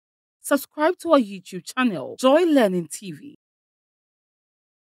subscribe to our YouTube channel, Joy Learning TV.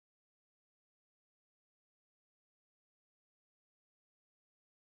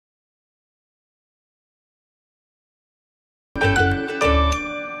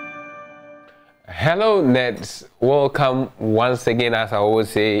 Hello Nets, welcome once again. As I always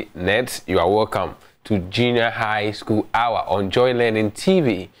say, Nets, you are welcome to Junior High School Hour on Joy Learning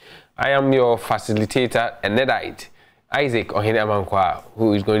TV. I am your facilitator and Nedite, Isaac Ohinamankwa,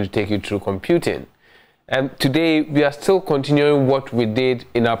 who is going to take you through computing. And today we are still continuing what we did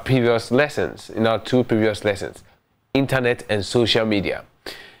in our previous lessons, in our two previous lessons, internet and social media.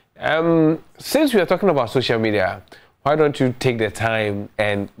 Since we are talking about social media, why don't you take the time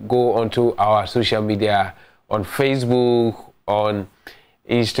and go onto our social media on Facebook, on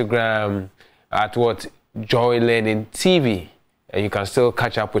Instagram, at what Joy Learning TV, and you can still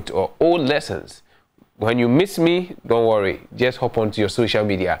catch up with our old lessons. When you miss me, don't worry, just hop onto your social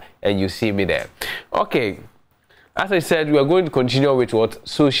media and you see me there. Okay, as I said, we are going to continue with what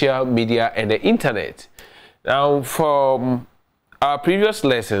social media and the internet. Now, from our previous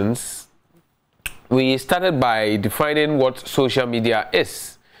lessons, we started by defining what social media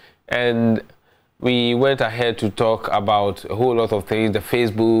is, and we went ahead to talk about a whole lot of things, the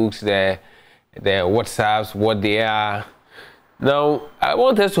Facebooks, the WhatsApps, what they are. Now, I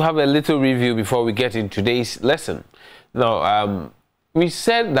want us to have a little review before we get into today's lesson. Now, we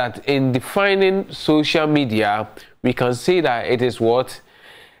said that in defining social media, we can say that it is what?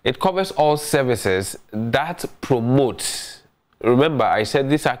 It covers all services that promote. Remember, I said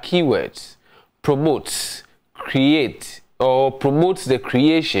these are keywords. Promotes, create, or promotes the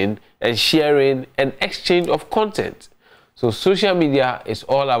creation and sharing and exchange of content. So social media is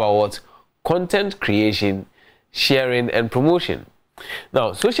all about what? Content creation, sharing, and promotion.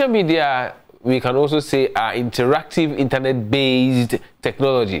 Now, social media, we can also say, are interactive internet-based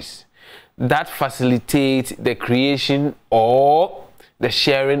technologies that facilitate the creation or the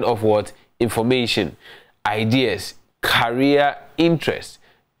sharing of what? Information, ideas, career interests,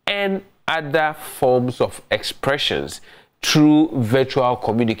 and other forms of expressions through virtual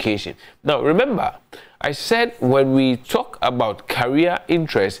communication. Now, remember, I said when we talk about career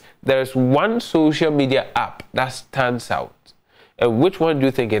interest, there is one social media app that stands out. And which one do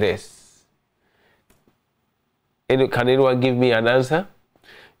you think it is? Can anyone give me an answer?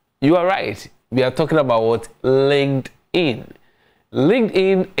 You are right. We are talking about what? LinkedIn.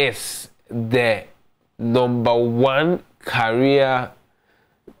 LinkedIn is the #1 career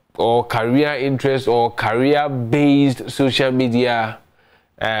or career interest or career-based social media,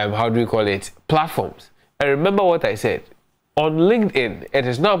 how do we call it, platforms. And remember what I said, on LinkedIn, it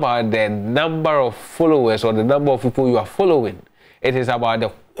is not about the number of followers or the number of people you are following. It is about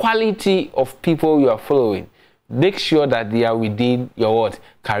the quality of people you are following. Make sure that they are within your what?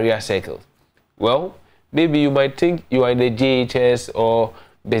 Career circles. Well, maybe you might think you are in the JHS or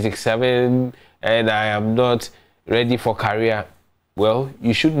Basic 7 and I am not ready for career. Well,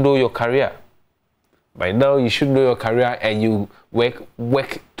 you should know your career. By now, you should know your career and you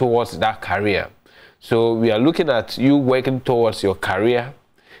work towards that career. So we are looking at you working towards your career.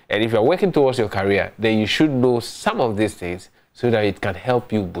 And if you are working towards your career, then you should know some of these things so that it can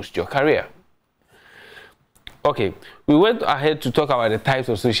help you boost your career. Okay, we went ahead to talk about the types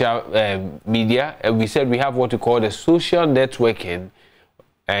of social media, and we said we have what we call the social networking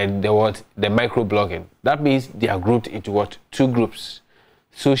and the microblogging. That means they are grouped into what? Two groups: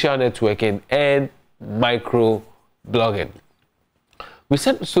 social networking and microblogging. We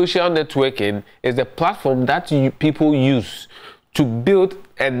said social networking is the platform that people use to build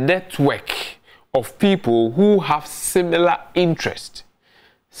a network of people who have similar interest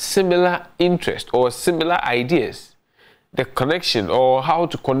or similar ideas. The connection, or how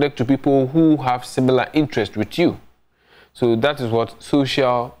to connect to people who have similar interest with you. So that is what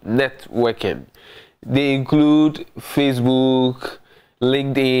social networking. They include Facebook,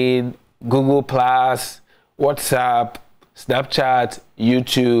 LinkedIn, Google+, WhatsApp, Snapchat,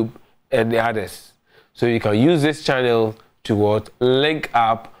 YouTube, and the others. So you can use this channel to what? Link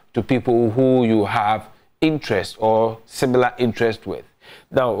up to people who you have interest or similar interest with.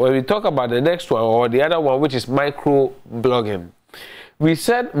 Now, when we talk about the next one or the other one, which is microblogging, we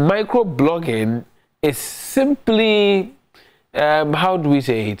said microblogging is simply how do we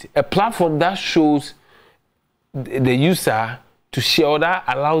say it? A platform that shows the user to share, or that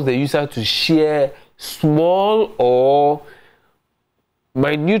allows the user to share small or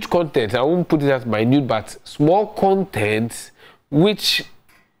minute content. I won't put it as minute, but small content which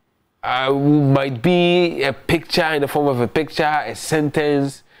might be a picture in the form of a picture, a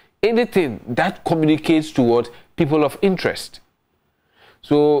sentence, anything that communicates toward people of interest.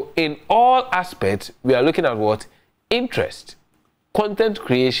 So in all aspects, we are looking at what? Interest, content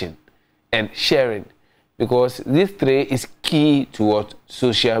creation, and sharing, because these three is key to what?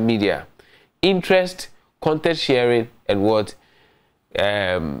 Social media. Interest, content sharing, and what?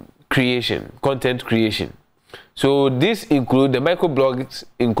 Creation, content creation. So this include, the microblogs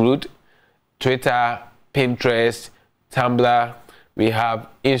include Twitter, Pinterest, Tumblr, we have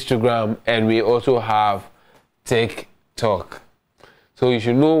Instagram, and we also have TikTok. So you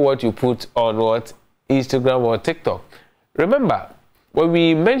should know what you put on what? Instagram or TikTok. Remember, when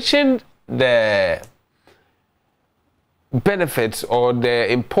we mentioned the benefits or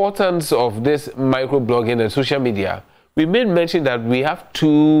the importance of this microblogging and social media, we made mention that we have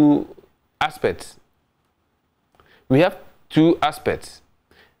two aspects. We have two aspects.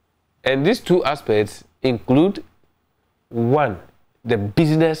 And these two aspects include, one, the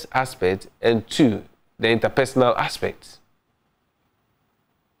business aspect, and two, the interpersonal aspects.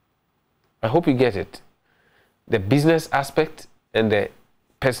 I hope you get it. The business aspect and the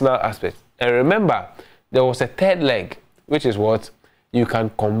personal aspect. And remember, there was a third leg, which is what? You can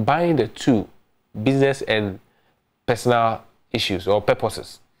combine the two, business and personal issues or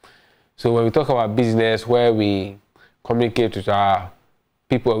purposes. So when we talk about business, where we communicate with our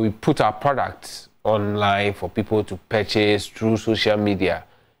people, we put our products online for people to purchase through social media.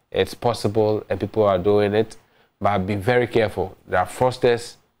 It's possible and people are doing it, but be very careful. There are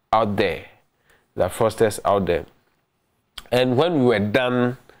fraudsters out there. There are fraudsters out there. And when we were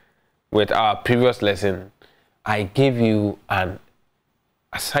done with our previous lesson, I gave you an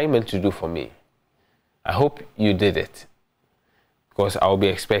assignment to do for me. I hope you did it, because I'll be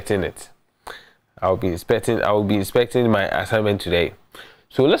expecting it. I'll be expecting my assignment today.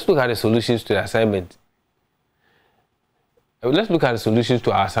 So let's look at the solutions to the assignment. Let's look at the solutions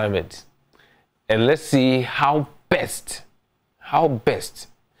to our assignment, and let's see how best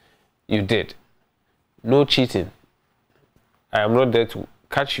you did. No cheating. I am not there to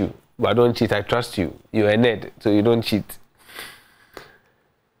catch you, but don't cheat. I trust you. You're a nerd, so you don't cheat.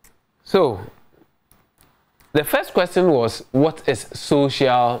 So the first question was, what is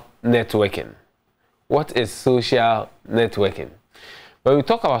social networking? What is social networking? When we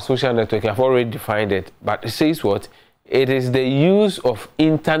talk about social networking, I've already defined it, but it says what? It is the use of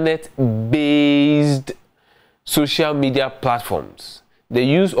internet-based social media platforms. The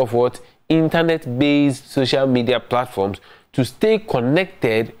use of what? Internet-based social media platforms to stay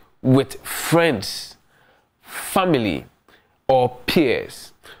connected with friends, family, or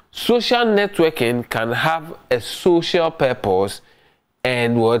peers. Social networking can have a social purpose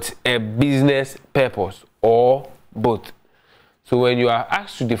and what? A business purpose, or both. So when you are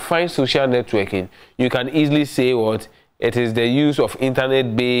asked to define social networking, you can easily say what? It is the use of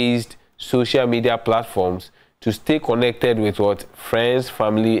internet-based social media platforms to stay connected with what? Friends,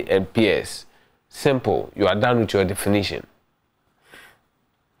 family, and peers. Simple. You are done with your definition.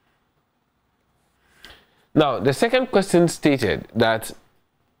 Now, the second question stated that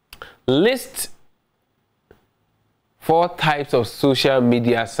list 4 types of social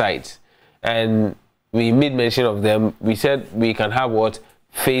media sites, and we made mention of them. We said we can have what?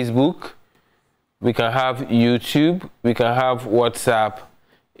 Facebook, we can have YouTube, we can have WhatsApp,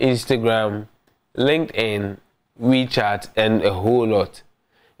 Instagram, LinkedIn, WeChat, and a whole lot.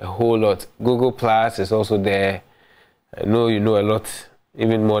 Google Plus is also there. I know you know a lot,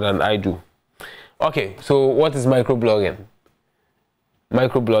 even more than I do. Okay, so what is microblogging?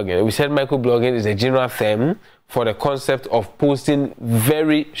 Microblogging. We said microblogging is a general term for the concept of posting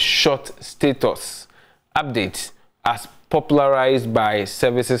very short status updates, as popularized by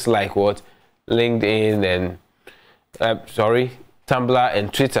services like what? LinkedIn and Tumblr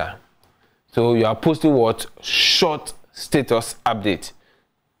and Twitter. So you are posting what? Short status update.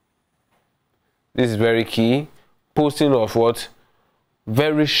 This is very key. Posting of what?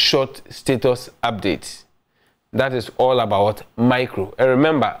 Very short status updates. That is all about micro. And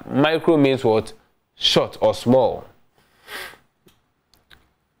remember, micro means what? Short or small.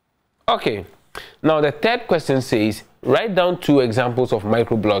 Okay. Now the third question says, write down 2 examples of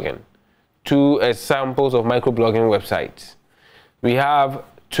microblogging. 2 examples of microblogging websites. We have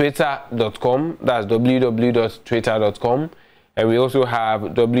twitter.com, that's www.twitter.com, and we also have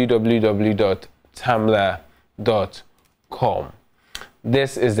www.tumblr.com.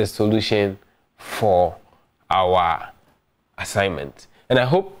 This is the solution for our assignment, and I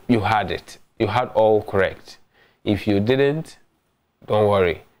hope you had it. You had all correct. If you didn't, don't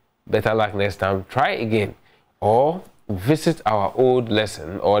worry. Better luck next time. Try again, or visit our old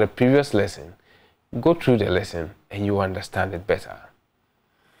lesson or the previous lesson. Go through the lesson and you understand it better.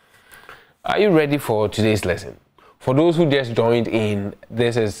 Are you ready for today's lesson? For those who just joined in,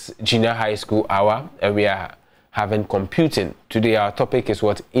 this is Junior High School Hour, and we are having computing. Today our topic is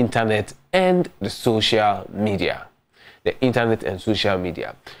what? Internet and the social media. The internet and social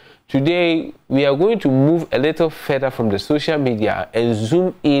media. Today we are going to move a little further from the social media and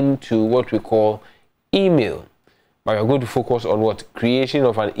zoom into what we call email. But we're going to focus on what? Creation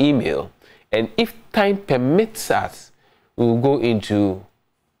of an email. And if time permits us, we will go into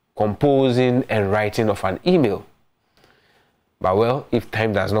composing and writing of an email. But well, if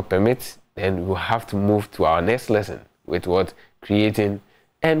time does not permit, then we'll have to move to our next lesson with what? Creating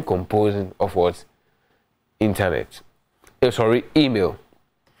and composing of what? Internet. Email.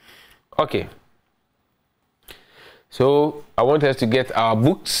 Okay. So I want us to get our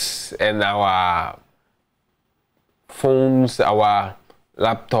books and our phones, our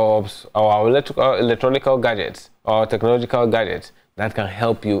laptops, our electronic gadgets, or technological gadgets that can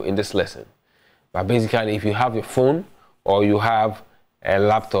help you in this lesson. But basically, if you have a phone or you have a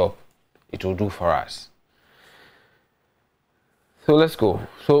laptop, it will do for us. So let's go.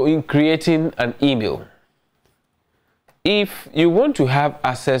 So in creating an email, if you want to have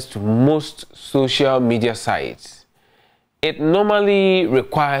access to most social media sites, it normally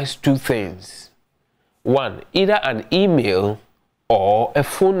requires two things. One, either an email or a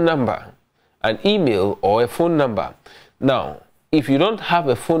phone number. An email or a phone number. Now, if you don't have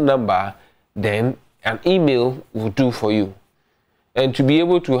a phone number, then an email will do for you. And to be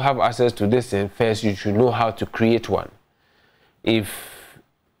able to have access to this thing, first you should know how to create one. If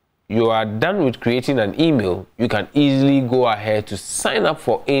you are done with creating an email, you can easily go ahead to sign up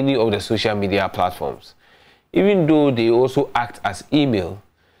for any of the social media platforms. Even though they also act as email,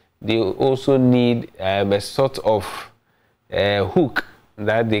 they also need a sort of hook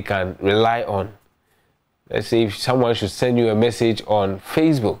that they can rely on. Let's say if someone should send you a message on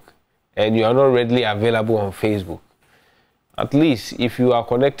Facebook and you are not readily available on Facebook, at least if you are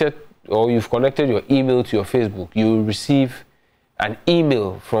connected or you've connected your email to your Facebook, you will receive an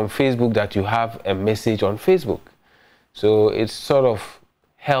email from Facebook that you have a message on Facebook. So it sort of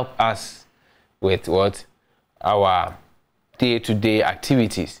help us with what? Our day-to-day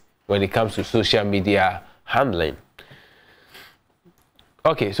activities when it comes to social media handling.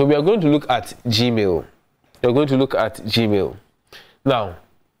 Okay, so we are going to look at Gmail. We're going to look at Gmail. Now,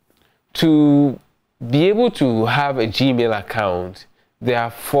 to be able to have a Gmail account, there are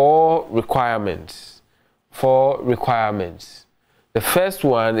four requirements. The first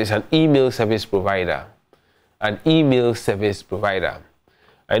one is an email service provider. An email service provider.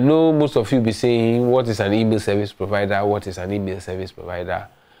 I know most of you be saying, what is an email service provider? What is an email service provider?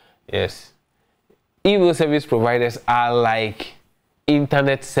 Yes. Email service providers are like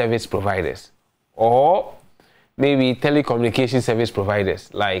internet service providers, or maybe telecommunication service providers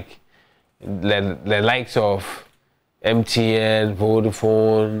like the likes of MTN,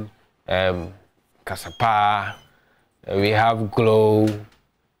 Vodafone, Kasapa, we have Glow,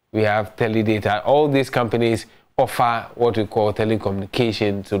 we have Teledata. All these companies offer what we call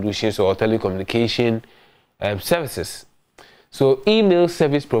telecommunication solutions or telecommunication services. So email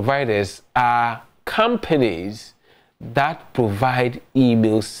service providers are companies that provide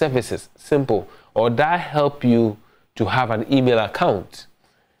email services, simple, or that help you to have an email account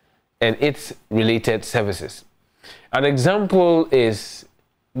and its related services. An example is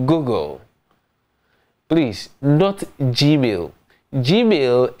Google. Please, not Gmail.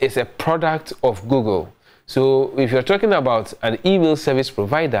 Gmail is a product of Google. So if you're talking about an email service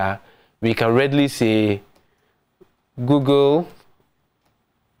provider, we can readily say Google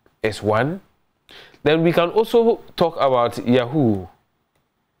is one. Then we can also talk about Yahoo.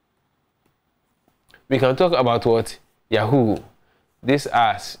 We can talk about what? Yahoo. These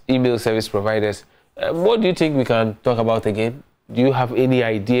are email service providers. What do you think we can talk about again? Do you have any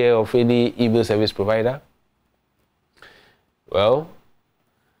idea of any email service provider? Well,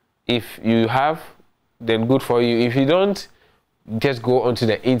 if you have, then good for you. If you don't, just go onto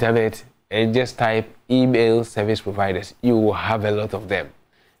the internet and just type email service providers. You will have a lot of them.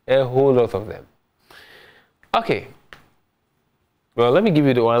 A whole lot of them. Okay. Well, let me give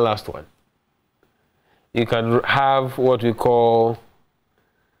you the one last one. You can have what we call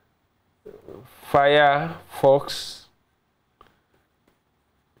Firefox,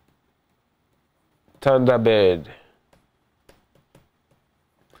 Thunderbird.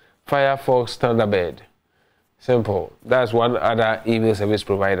 Firefox, Thunderbird. Simple. That's one other email service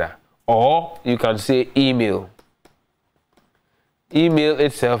provider. Or you can say email. Email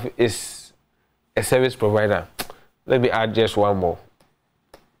itself is a service provider. Let me add just one more.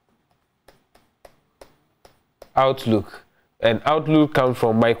 Outlook. And Outlook comes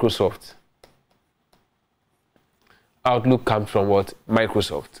from Microsoft. Outlook comes from what?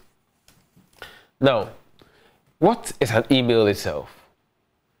 Microsoft. Now, what is an email itself?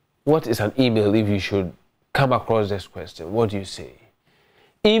 What is an email if you should come across this question? What do you say?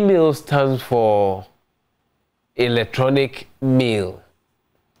 Email stands for electronic mail.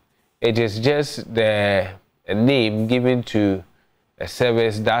 It is just a name given to a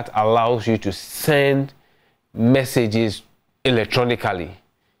service that allows you to send messages electronically.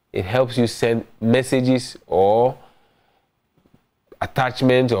 It helps you send messages or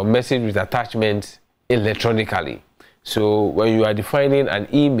attachments or message with attachments electronically. So when you are defining an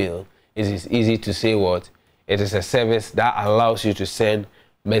email, it is easy to say what? It is a service that allows you to send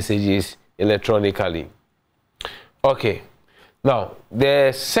messages electronically. Okay. Now,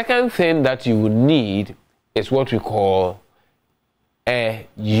 the second thing that you will need is what we call a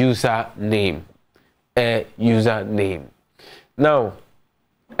username. A username. Now,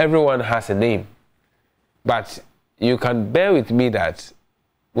 everyone has a name, but you can bear with me that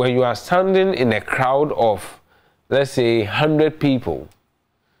when you are standing in a crowd of, let's say, 100 people,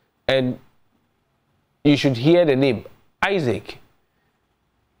 and you should hear the name Isaac,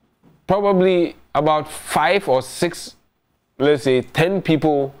 probably about 5 or 6, let's say 10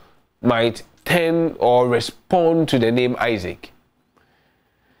 people might turn or respond to the name Isaac.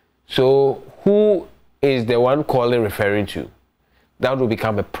 So who is the one calling referring to? That will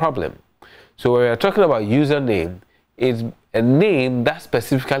become a problem. So when we are talking about username, it's a name that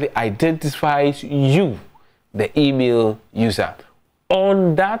specifically identifies you, the email user,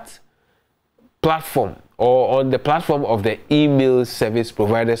 on that platform or on the platform of the email service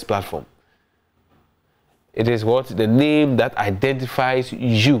provider's platform. It is what? The name that identifies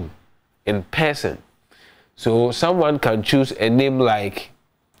you in person. So someone can choose a name like,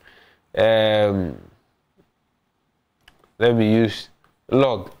 let me use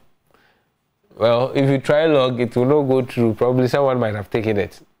Log. Well, if you try Log, it will not go through. Probably someone might have taken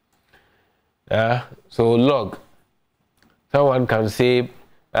it. So Log. Someone can say,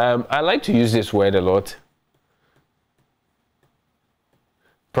 I like to use this word a lot.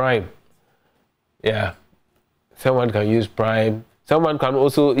 Prime. Yeah. Someone can use Prime. Someone can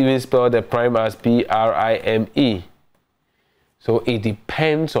also even spell the Prime as Prime. So it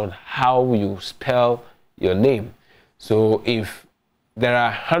depends on how you spell your name. So if there are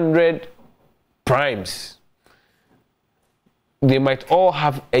 100 primes, they might all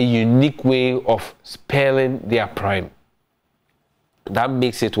have a unique way of spelling their prime. That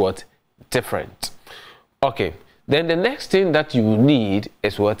makes it what? Different. Okay. Then the next thing that you need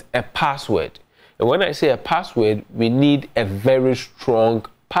is what? A password. And when I say a password, we need a very strong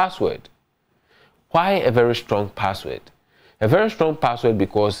password. Why a very strong password? A very strong password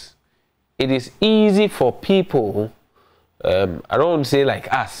because it is easy for people, I don't want to say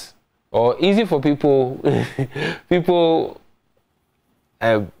like us, or easy for people, let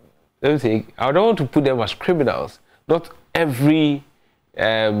me say, I don't want to put them as criminals. Not every,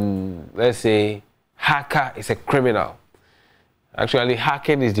 let's say, hacker is a criminal. Actually,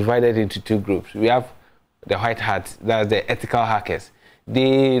 hacking is divided into two groups. We have the white hats, that's the ethical hackers.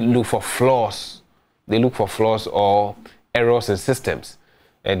 They look for flaws. They look for flaws or errors in systems,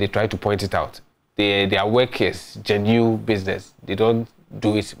 and they try to point it out. Their work is genuine business. They don't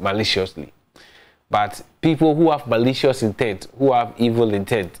do it maliciously. But people who have malicious intent, who have evil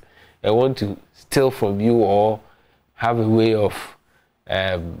intent, and want to steal from you or have a way of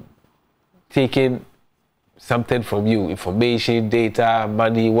taking something from you, information, data,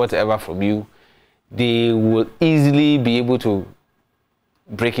 money, whatever from you, they will easily be able to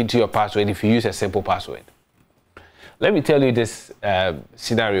break into your password if you use a simple password. Let me tell you this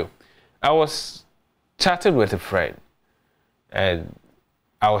scenario. I was chatting with a friend and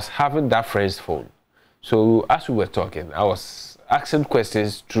I was having that friend's phone. So as we were talking, I was asking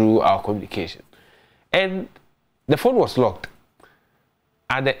questions through our communication and the phone was locked.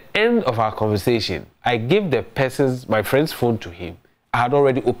 At the end of our conversation, I gave my friend's phone to him. I had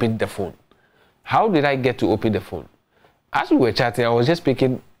already opened the phone. How did I get to open the phone? As we were chatting, I was just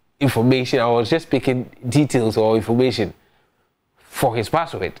picking information. I was just picking details or information for his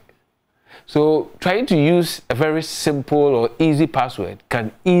password. So trying to use a very simple or easy password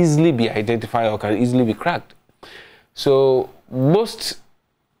can easily be identified or can easily be cracked. So most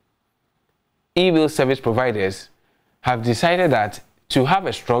email service providers have decided that to have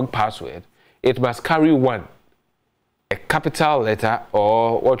a strong password, it must carry one, a capital letter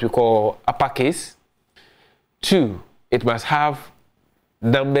or what we call uppercase. 2, it must have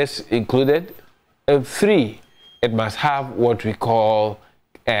numbers included. And 3, it must have what we call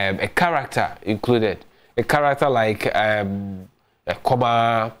a character included. A character like a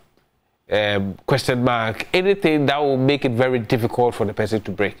comma, question mark, anything that will make it very difficult for the person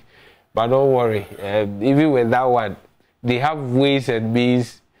to break. But don't worry, even with that one, they have ways and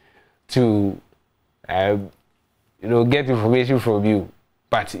means to get information from you.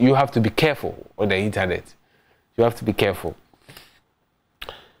 But you have to be careful on the internet. You have to be careful.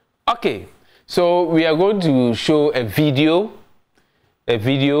 Okay, so we are going to show a video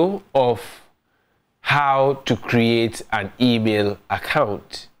of how to create an email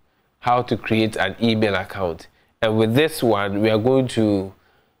account. How to create an email account. And with this one, we are going to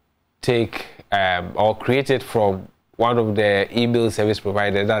take or create it from one of the email service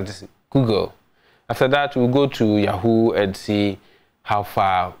providers, that is Google. After that, we'll go to Yahoo and see how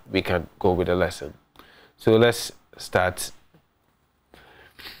far we can go with the lesson. So let's start.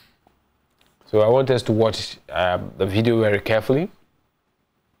 So I want us to watch the video very carefully.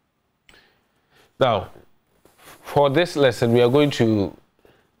 Now, for this lesson, we are going to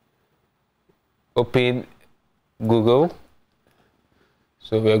open Google.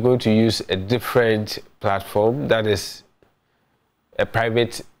 So we are going to use a different platform, that is a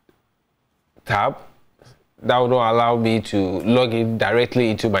private tab that will not allow me to log in directly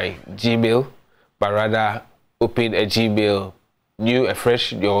into my Gmail, but rather open a Gmail, a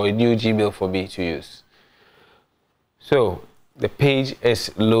fresh or a new Gmail for me to use. So the page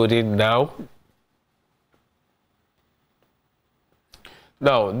is loading now.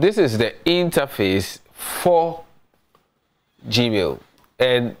 Now this is the interface for Gmail,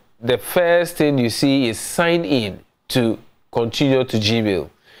 and the first thing you see is sign in to continue to Gmail.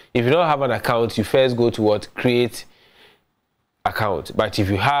 If you don't have an account, you first go to create account. But if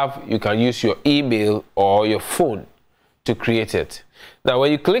you have, you can use your email or your phone to create it. Now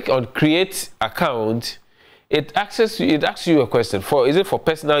when you click on create account, it asks you a question. Is it for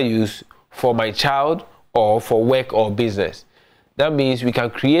personal use, for my child, or for work or business? That means we can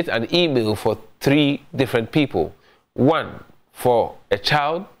create an email for 3 different people. 1 for a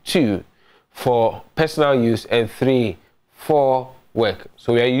child, 2 for personal use, and 3 for work.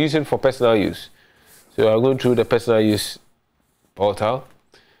 So we are using for personal use. So we are going through the personal use portal.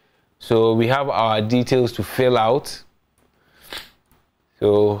 So we have our details to fill out.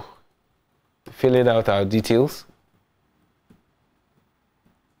 So filling out our details.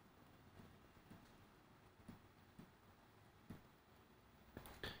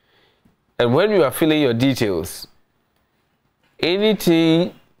 And when you are filling your details,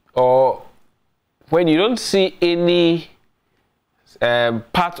 anything or when you don't see any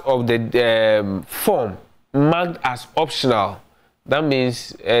part of the form marked as optional, that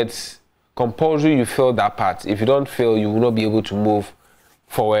means it's compulsory you fill that part. If you don't fill, you will not be able to move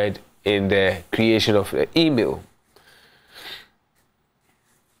forward in the creation of the email.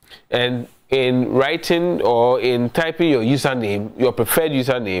 And in writing or in typing your username, your preferred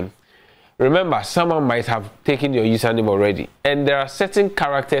username, remember, someone might have taken your username already, and there are certain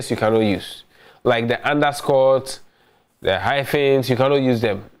characters you cannot use, like the underscores, the hyphens. You cannot use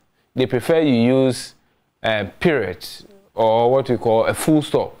them. They prefer you use periods, or what we call a full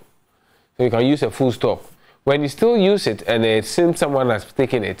stop. So you can use a full stop. When you still use it and it seems someone has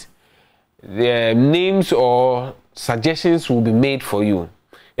taken it, the names or suggestions will be made for you.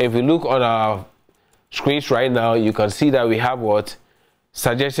 If you look on our screens right now, you can see that we have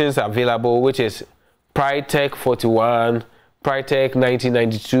suggestions available, which is PriTech 41, PriTech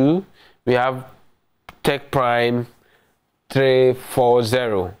 1992. We have Tech Prime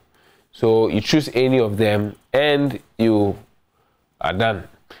 340. So you choose any of them and you are done.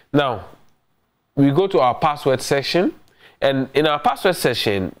 Now we go to our password section, and in our password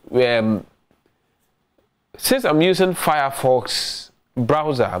section, since I'm using Firefox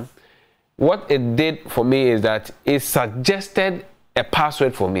browser, what it did for me is that it suggested a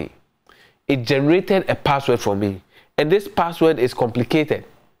password for me. It generated a password for me, and this password is complicated.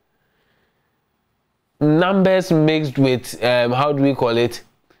 Numbers mixed with how do we call it,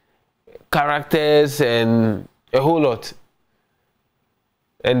 characters and a whole lot,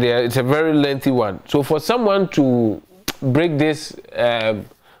 and it's a very lengthy one. So for someone to break this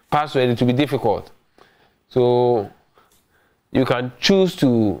password, it will be difficult. So you can choose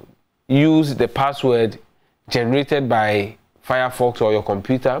to use the password generated by Firefox or your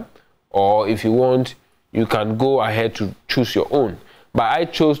computer, or if you want, you can go ahead to choose your own. But I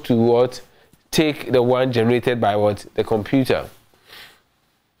chose to take the one generated by the computer.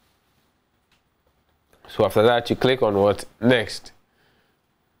 So after that, you click on next.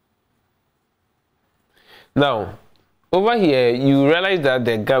 Now over here, you realize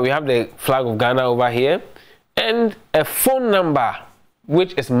that we have the flag of Ghana over here, and a phone number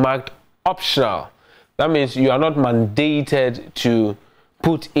which is marked optional. That means you are not mandated to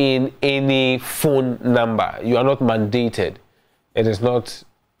put in any phone number. You are not mandated. It is not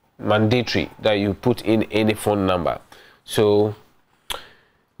mandatory that you put in any phone number. So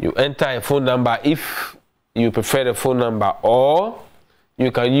you enter a phone number if you prefer the phone number, or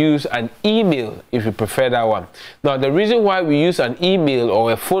you can use an email if you prefer that one. Now, the reason why we use an email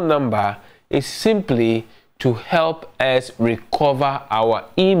or a phone number is simply to help us recover our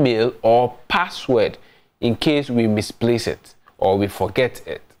email or password in case we misplace it or we forget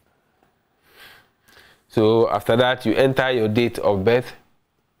it. So after that, you enter your date of birth.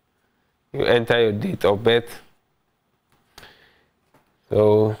 You enter your date of birth.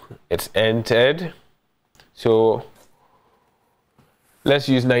 So it's entered. So let's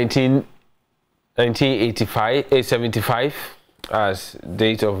use 1975 as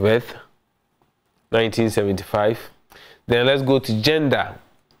date of birth. 1975. Then let's go to gender.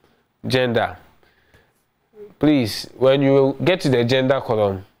 Gender. Please, when you get to the gender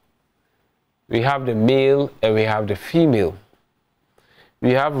column, we have the male and we have the female.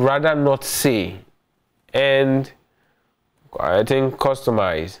 We have rather not say and I think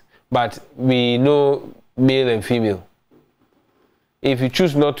customize, but we know male and female. If you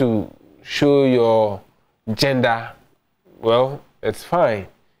choose not to show your gender, well, it's fine.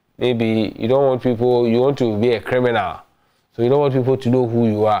 Maybe you don't want people, you want to be a criminal, so you don't want people to know who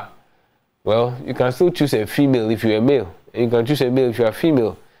you are. Well, you can still choose a female if you're a male, and you can choose a male if you're a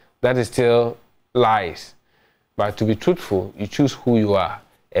female. That is still lies. But to be truthful, you choose who you are,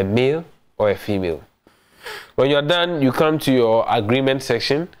 a male or a female. When you're done, you come to your agreement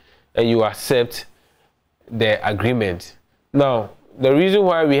section and you accept the agreement. Now, the reason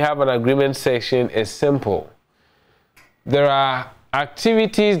why we have an agreement section is simple. There are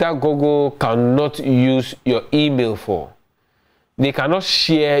activities that Google cannot use your email for. They cannot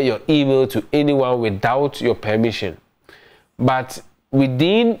share your email to anyone without your permission. But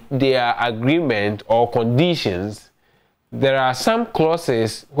within their agreement or conditions, there are some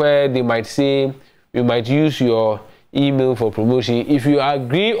clauses where they might say you might use your email for promotion. If you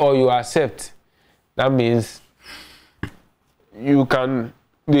agree or you accept, that means they can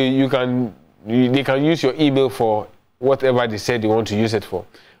use your email for whatever they said they want to use it for.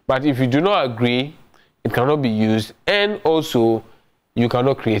 But if you do not agree, it cannot be used, and also you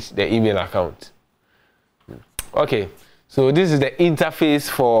cannot create the email account. Okay, so this is the interface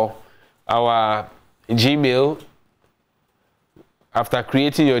for our Gmail. After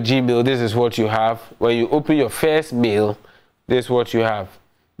creating your Gmail, this is what you have. When you open your first mail, this is what you have.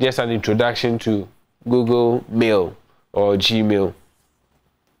 Just an introduction to Google Mail or Gmail.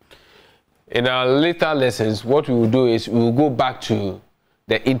 In our later lessons, what we will do is we will go back to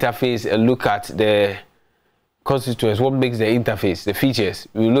the interface and look at the constituents, what makes the interface, the features.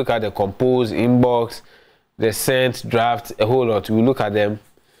 We will look at the compose, inbox, the sent, draft, a whole lot. We will look at them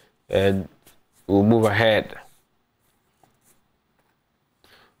and we'll move ahead.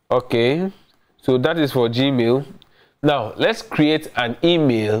 Okay, so that is for Gmail. Now, let's create an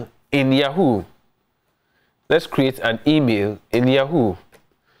email in Yahoo. Let's create an email in Yahoo.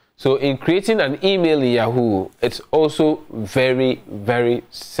 So in creating an email in Yahoo, it's also very, very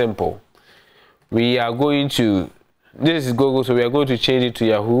simple. We are going to, this is Google, so we are going to change it to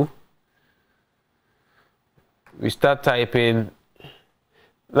Yahoo. We start typing.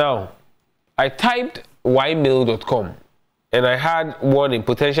 Now, I typed ymail.com and I had one in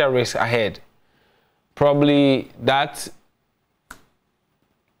potential risk ahead. Probably that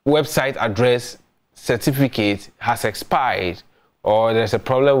website address certificate has expired, or there's a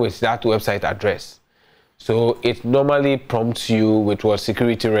problem with that website address. So it normally prompts you with what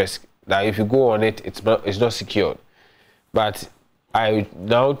security risk, that if you go on it, it's not secured. But I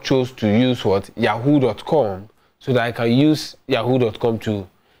now chose to use what, yahoo.com, so that I can use yahoo.com to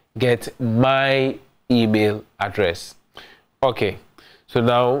get my email address. Okay, so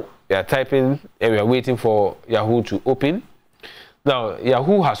now we are typing and we are waiting for Yahoo to open. Now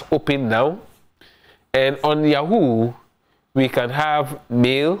Yahoo has opened now, and on Yahoo we can have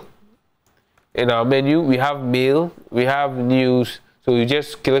mail. In our menu we have mail, we have news, so you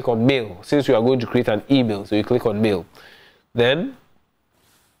just click on mail since we are going to create an email. So you click on mail, then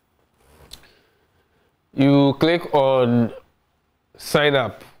you click on sign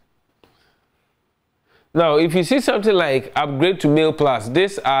up. Now if you see something like upgrade to Mail Plus,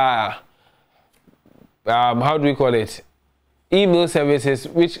 these are how do we call it, email services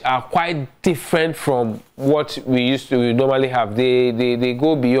which are quite different from what we normally have. They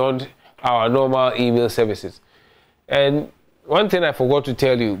go beyond our normal email services. And one thing I forgot to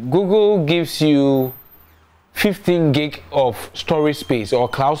tell you, Google gives you 15 gig of storage space or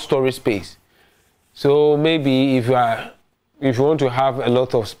cloud storage space. So maybe if you are if you want to have a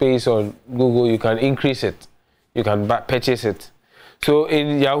lot of space on Google, you can increase it. You can purchase it. So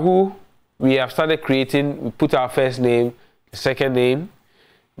in Yahoo, we have started creating, we put our first name, second name,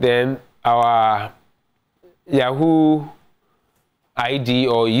 then our Yahoo ID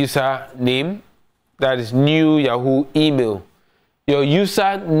or user name, that is new Yahoo email. Your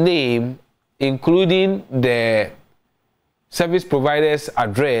user name, including the service provider's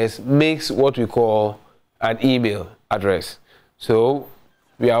address, makes what we call an email address. So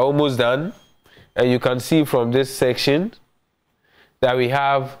we are almost done, and you can see from this section that we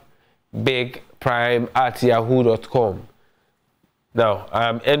have bigprime@yahoo.com. Now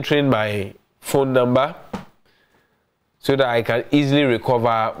I'm entering my phone number so that I can easily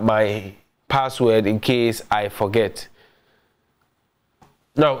recover my password in case I forget.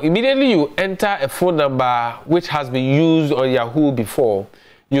 Now immediately you enter a phone number which has been used on Yahoo before,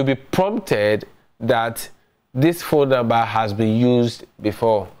 you'll be prompted that this phone number has been used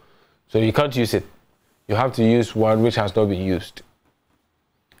before, so you can't use it. You have to use one which has not been used.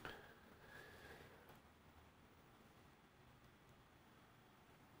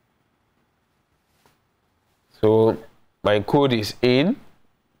 So my code is in,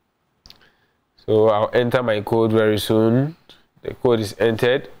 so I'll enter my code very soon. The code is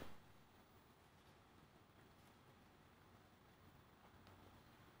entered.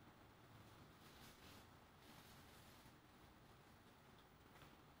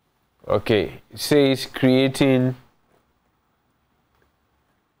 Okay, it says creating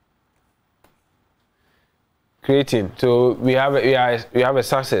so we have a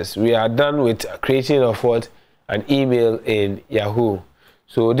success. We are done with creating of what? An email in Yahoo.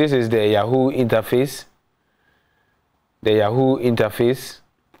 So this is the Yahoo interface. The Yahoo interface.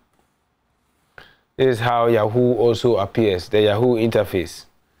 This is how Yahoo also appears, the Yahoo interface.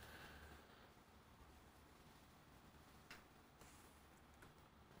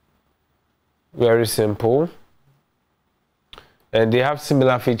 Very simple. And they have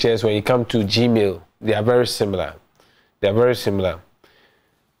similar features when you come to Gmail. They are very similar. They are very similar.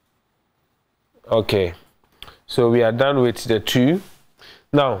 Okay. So we are done with the two.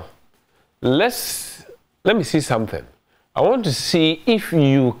 Now, let me see something. I want to see if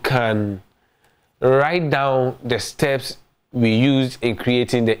you can write down the steps we used in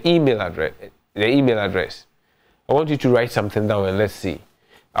creating the email address. I want you to write something down and let's see.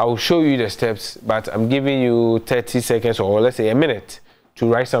 I will show you the steps, but I'm giving you 30 seconds or let's say a minute to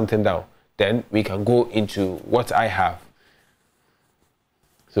write something down. Then we can go into what I have.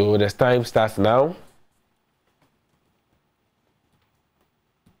 So the time starts now.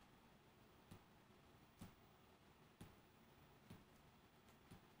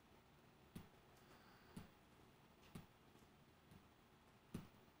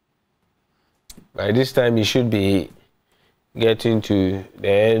 By this time, you should be getting to the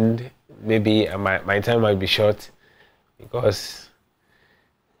end. Maybe my time might be short because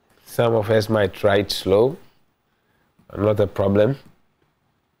some of us might write slow. Not a problem.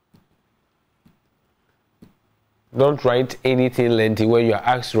 Don't write anything lengthy. When you are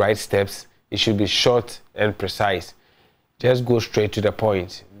asked to write steps, it should be short and precise. Just go straight to the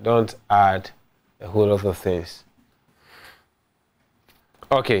point. Don't add a whole lot of things.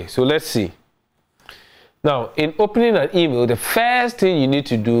 Okay, so let's see. Now, in opening an email, the first thing you need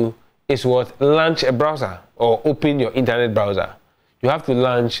to do is what? Launch a browser or open your internet browser. You have to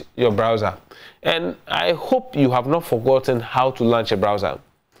launch your browser. And I hope you have not forgotten how to launch a browser.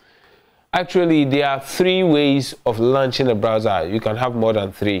 Actually, there are 3 ways of launching a browser. You can have more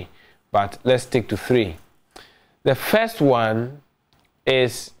than 3, but let's stick to 3. The first one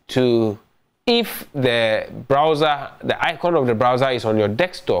is to, if the browser, the icon of the browser is on your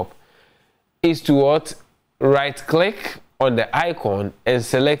desktop, is to what? Right-click on the icon and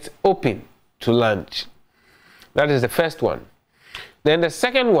select Open to launch. That is the first one. Then the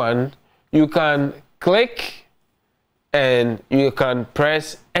second one, you can click and you can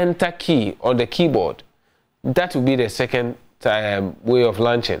press Enter key on the keyboard. That will be the second way of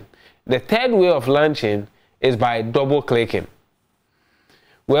launching. The third way of launching is by double-clicking.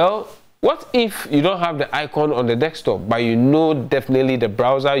 Well, what if you don't have the icon on the desktop, but you know definitely the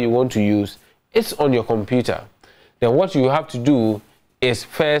browser you want to use is on your computer? Then what you have to do is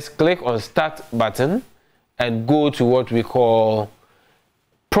first click on Start button and go to what we call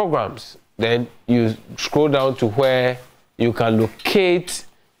Programs. Then you scroll down to where you can locate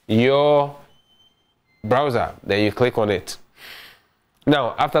your browser. Then you click on it.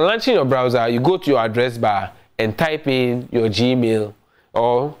 Now, after launching your browser, you go to your address bar and type in your Gmail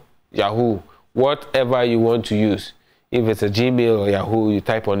or Yahoo, whatever you want to use. If it's a Gmail or Yahoo, you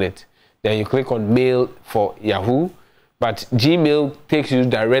type on it. Then you click on Mail for Yahoo. but Gmail takes you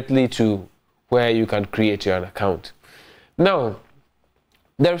directly to where you can create your account. Now,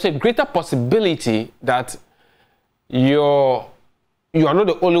 there is a greater possibility that you are not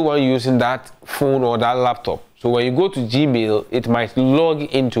the only one using that phone or that laptop. So when you go to Gmail, it might log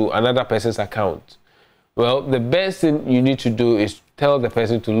into another person's account. Well, the best thing you need to do is tell the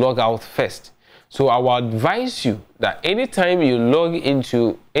person to log out first. So I will advise you that anytime you log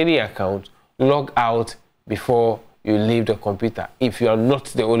into any account, log out before you leave the computer if you are not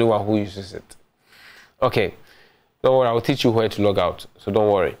the only one who uses it. Okay, don't worry, I will teach you where to log out, so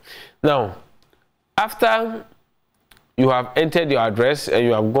don't worry. Now, after you have entered your address and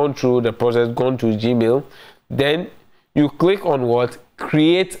you have gone through the process, gone to Gmail, then you click on what?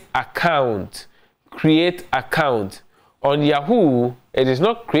 Create account. Create account. On Yahoo, it is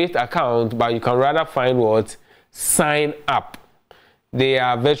not create account, but you can rather find what? Sign up. They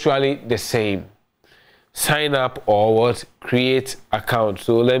are virtually the same. Sign up or what? Create account.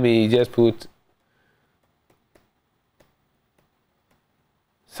 So let me just put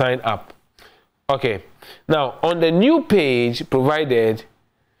sign up. Okay. Now, on the new page provided,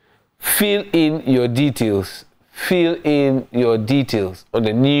 fill in your details. Fill in your details on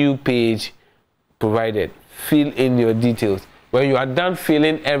the new page provided. Fill in your details. When you are done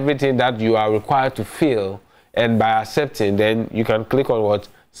filling everything that you are required to fill, and by accepting, then you can click on what?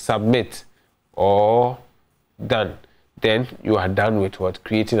 Submit or done. Then you are done with what?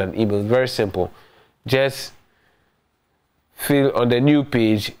 Creating an email. Very simple. Just fill on the new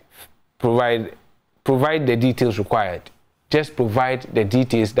page, provide the details required. Just provide the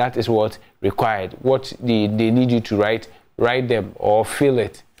details. That is what required. What they need you to write them or fill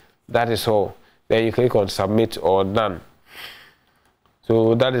it. That is all. Then you click on submit or done.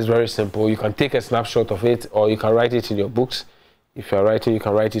 So that is very simple. You can take a snapshot of it or you can write it in your books. If you are writing, you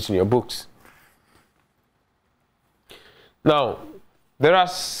can write it in your books. Now, there are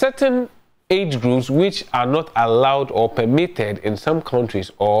certain age groups which are not allowed or permitted in some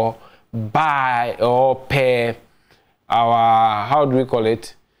countries or by or per our, how do we call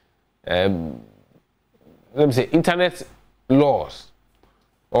it, let me say, internet laws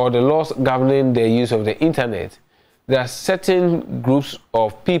or the laws governing the use of the internet. There are certain groups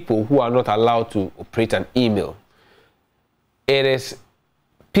of people who are not allowed to operate an email. It is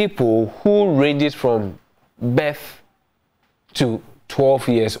people who ranges from birth to 12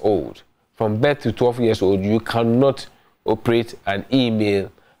 years old. From birth to 12 years old, you cannot operate an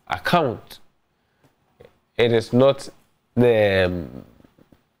email account. It is not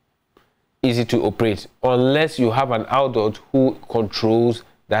easy to operate unless you have an adult who controls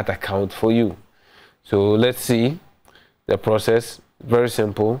that account for you. So let's see the process. Very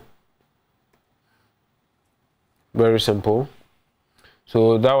simple. Very simple.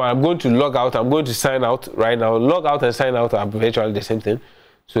 So that one, I'm going to log out. I'm going to sign out right now. Log out and sign out are virtually the same thing.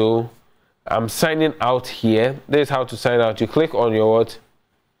 So I'm signing out here. This is how to sign out. You click on your what?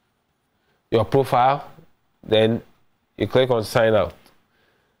 Your profile. Then you click on sign out.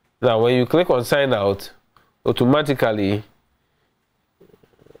 Now when you click on sign out, automatically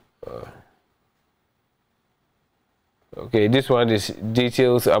okay, this one is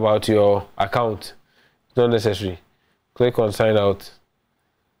details about your account. It's not necessary. Click on sign out.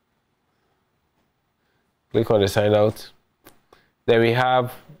 Click on the sign out. Then we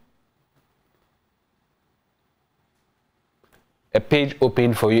have a page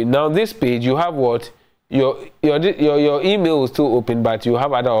open for you. Now this page, you have what? Your email will still open, but you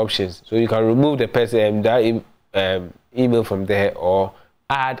have other options. So you can remove the person email from there or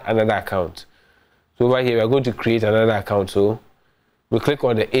add another account. So over here we are going to create another account. So we click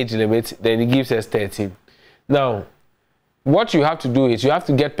on the age limit, then it gives us 13. Now what you have to do is you have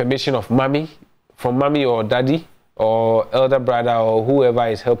to get permission of mommy, from mommy or daddy or elder brother or whoever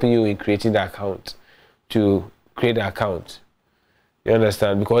is helping you in creating the account to create the account. You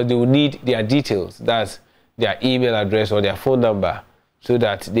understand? Because they will need their details, that's their email address or their phone number, so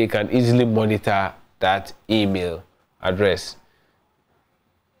that they can easily monitor that email address.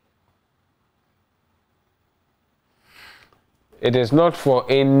 It is not for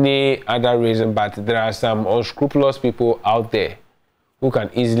any other reason, but there are some unscrupulous people out there who can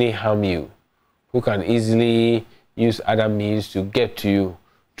easily harm you, who can easily use other means to get to you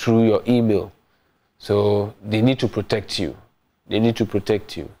through your email. So they need to protect you. They need to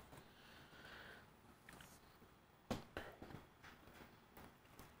protect you.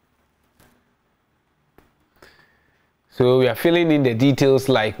 So we are filling in the details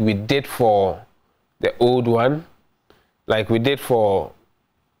like we did for the old one, like we did for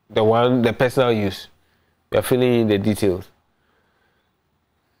the personal use. We are filling in the details.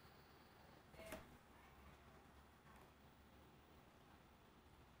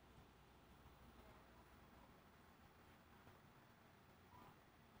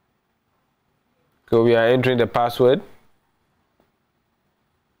 So we are entering the password.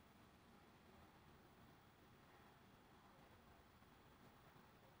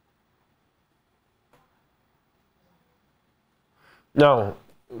 Now,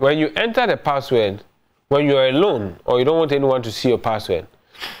 when you enter the password, when you are alone or you don't want anyone to see your password,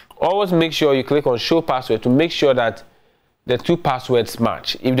 always make sure you click on show password to make sure that the two passwords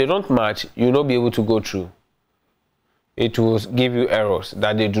match. If they don't match, you will not be able to go through. It will give you errors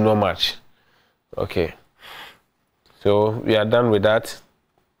that they do not match. Okay, so we are done with that.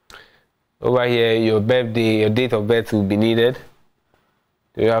 Over here, your birthday, your date of birth will be needed.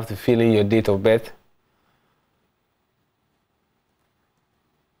 So you have to fill in your date of birth.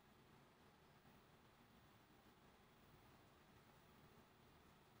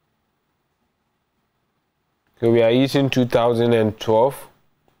 So we are using 2012,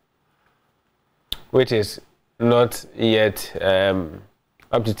 which is not yet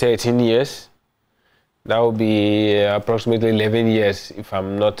up to 13 years. That will be approximately 11 years, if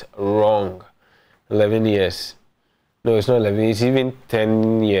I'm not wrong. 11 years. No, it's not 11. It's even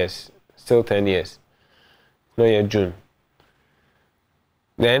 10 years. Still 10 years. Not yet June.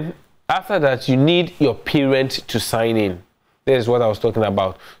 Then, after that, you need your parent to sign in. This is what I was talking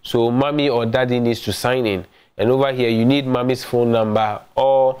about. So, mommy or daddy needs to sign in. And over here, you need mommy's phone number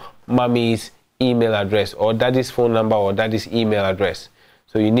or mommy's email address, or daddy's phone number or daddy's email address.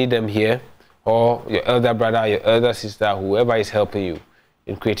 So you need them here, or your elder brother, your elder sister, whoever is helping you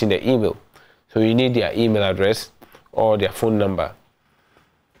in creating the email. So you need their email address or their phone number.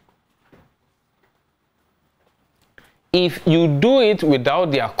 If you do it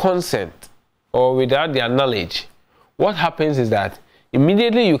without their consent or without their knowledge, what happens is that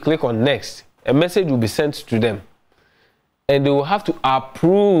immediately you click on next, a message will be sent to them and they will have to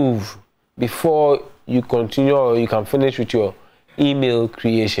approve before you continue or you can finish with your email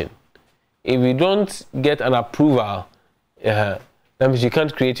creation. If you don't get an approval, that means you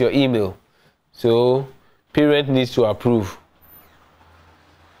can't create your email. So parent needs to approve.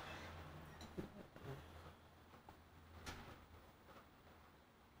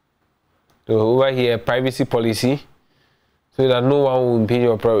 So over here, privacy policy, so that no one will impede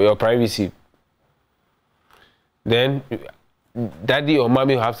your privacy. Then daddy or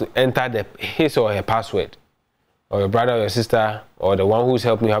mommy will have to enter his or her password, or your brother or your sister or the one who's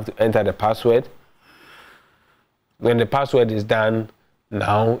helping you have to enter the password. When the password is done,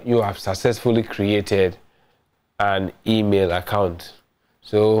 now you have successfully created an email account.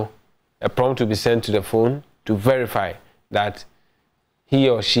 So a prompt will be sent to the phone to verify that he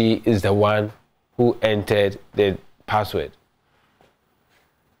or she is the one who entered the password.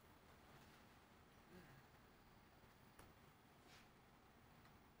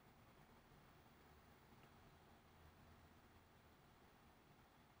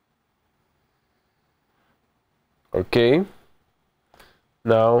 Okay,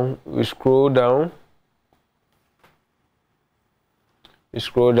 now we scroll down.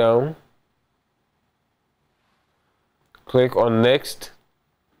 Click on next.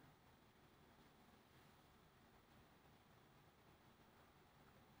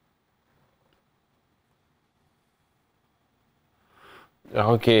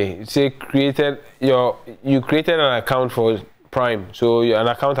 Okay, it says you created an account for Prime, so an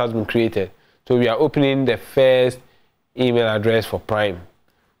account has been created. So we are opening the first email address for Prime,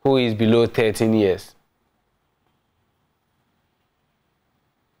 who is below 13 years.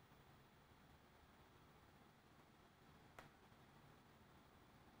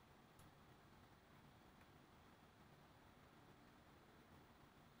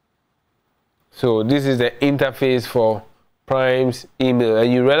 So this is the interface for Prime's email,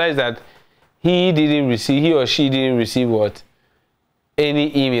 and you realize that he or she didn't receive what?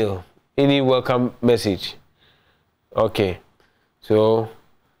 Any email, any welcome message. Okay, so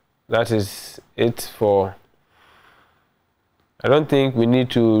that is it for. I don't think we need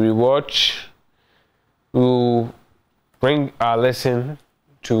to rewatch. We'll bring our lesson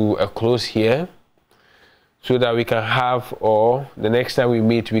to a close here, so that we can have, or the next time we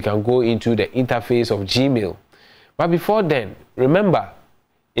meet, we can go into the interface of Gmail. But before then, remember,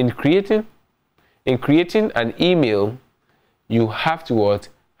 in creating an email, you have to what?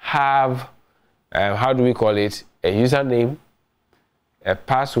 Have, how do we call it? A username, a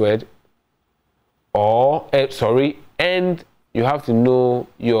password, or, and you have to know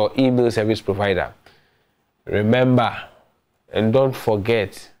your email service provider. Remember, and don't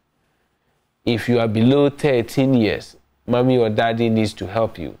forget, if you are below 13 years, mommy or daddy needs to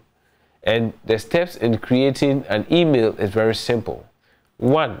help you. And the steps in creating an email is very simple.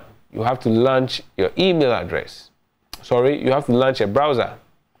 One, you have to launch your email address. You have to launch a browser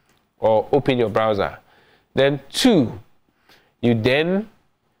or open your browser. Then 2, you then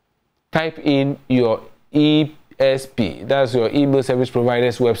type in your ESP, that's your email service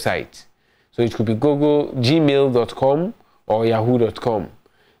provider's website. So it could be Google, gmail.com or yahoo.com.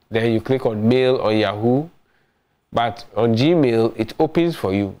 Then you click on mail on Yahoo, but on Gmail it opens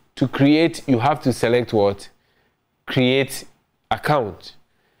for you. To create, you have to select what? Create account.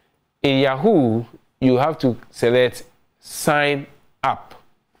 In Yahoo, you have to select sign up.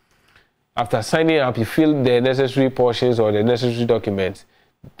 After signing up, you fill the necessary portions or the necessary documents.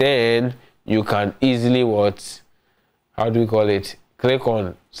 Then you can easily what? How do we call it? Click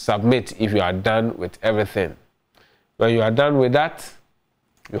on submit if you are done with everything. When you are done with that,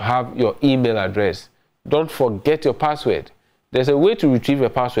 you have your email address. Don't forget your password. There's a way to retrieve a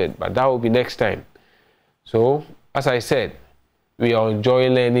password, but that will be next time. So, as I said, we are on Joy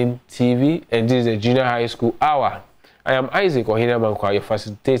Learning TV, and this is the Junior High School Hour. I am Isaac Ohina-Mankwa, your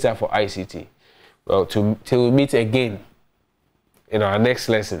facilitator for ICT. Well, till we meet again in our next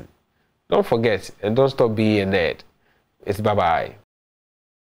lesson, don't forget and don't stop being a nerd. It's bye-bye.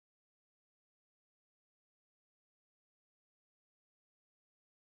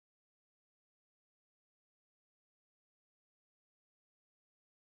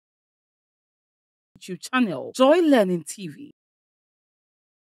 YouTube channel Joy Learning TV.